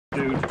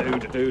White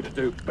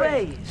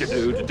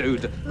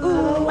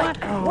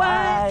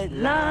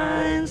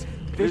lines,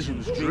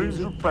 visions, dreams,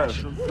 and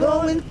passion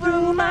flowing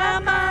through my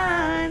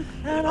mind,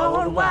 and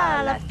all the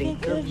while I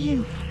think of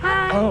you.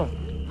 Oh,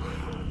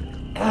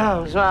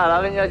 what's right?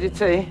 Haven't you had your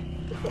tea?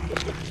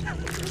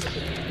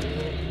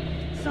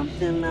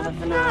 Something of a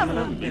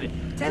phenomenon, baby,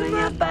 telling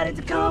your body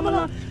to come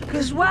along,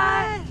 'cause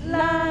white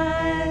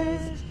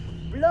lines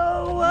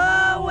blow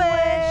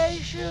away,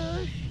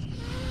 shush.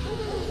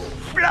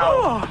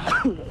 Blow!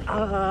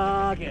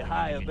 I get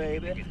higher,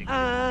 baby.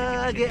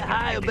 I get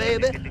higher,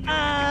 baby.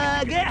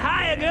 I get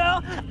higher,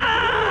 girl.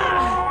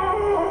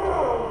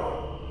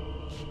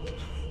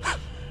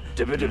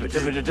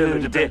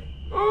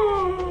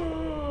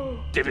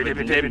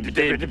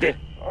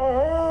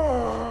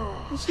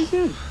 What's he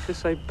do?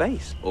 Just say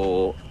bass.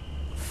 Or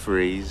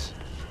freeze.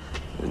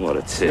 What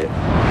a tip.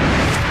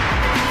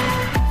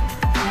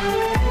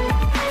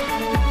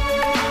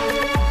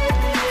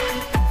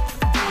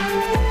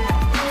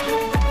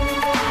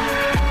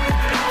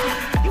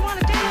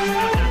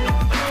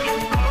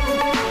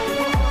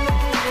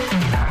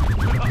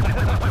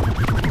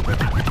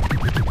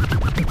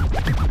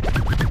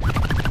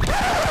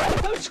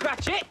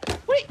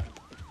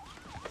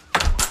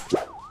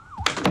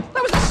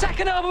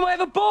 Album I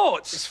ever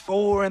bought. It's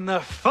 4 in the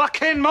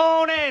fucking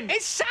morning.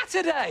 It's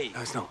Saturday. No,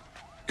 it's not.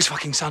 It's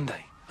fucking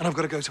Sunday. And I've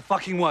got to go to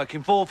fucking work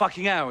in 4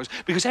 fucking hours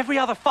because every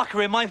other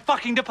fucker in my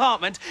fucking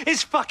department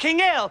is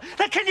fucking ill.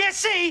 Now, can you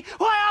see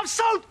why I'm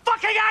so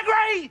fucking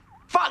angry?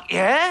 Fuck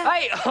yeah.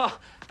 Hey,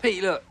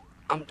 Pete, look,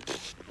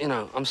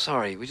 I'm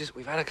sorry.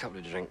 We've had a couple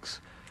of drinks.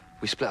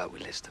 We split up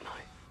with Liz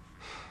tonight.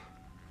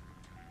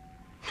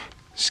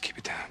 Just keep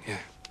it down, yeah.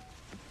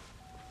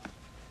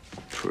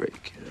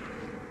 Freak.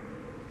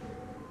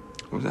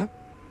 What was that?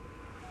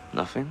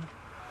 Nothing.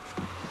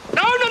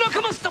 No,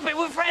 come on, stop it,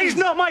 we're friends. He's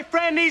not my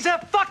friend, he's a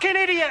fucking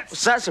idiot.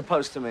 What's that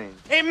supposed to mean?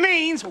 It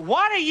means,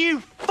 why don't you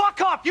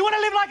fuck off? You want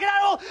to live like an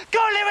animal? Go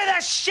live in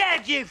a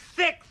shed, you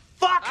thick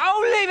fuck.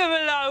 Oh, leave him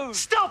alone.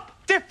 Stop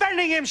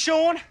defending him,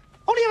 Shaun.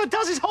 All he ever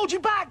does is hold you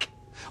back.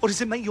 Or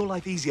does it make your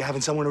life easier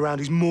having someone around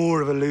who's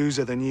more of a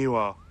loser than you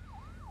are?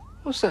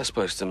 What's that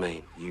supposed to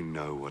mean? You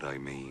know what I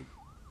mean.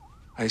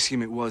 I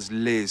assume it was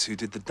Liz who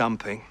did the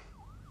dumping.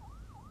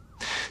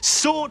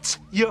 Sort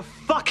your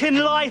fucking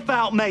life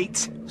out,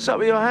 mate. What's up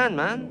with your hand,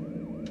 man?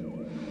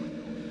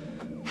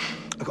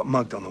 I got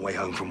mugged on the way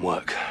home from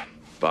work.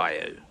 By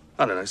who?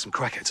 I don't know, some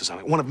crackheads or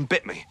something. One of them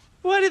bit me.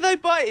 Why did they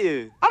bite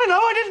you? I don't know,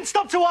 I didn't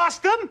stop to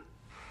ask them.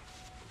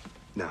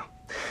 Now,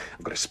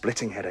 I've got a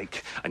splitting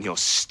headache, and your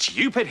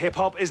stupid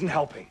hip-hop isn't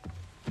helping.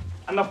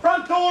 And the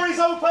front door is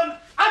open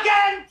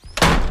again!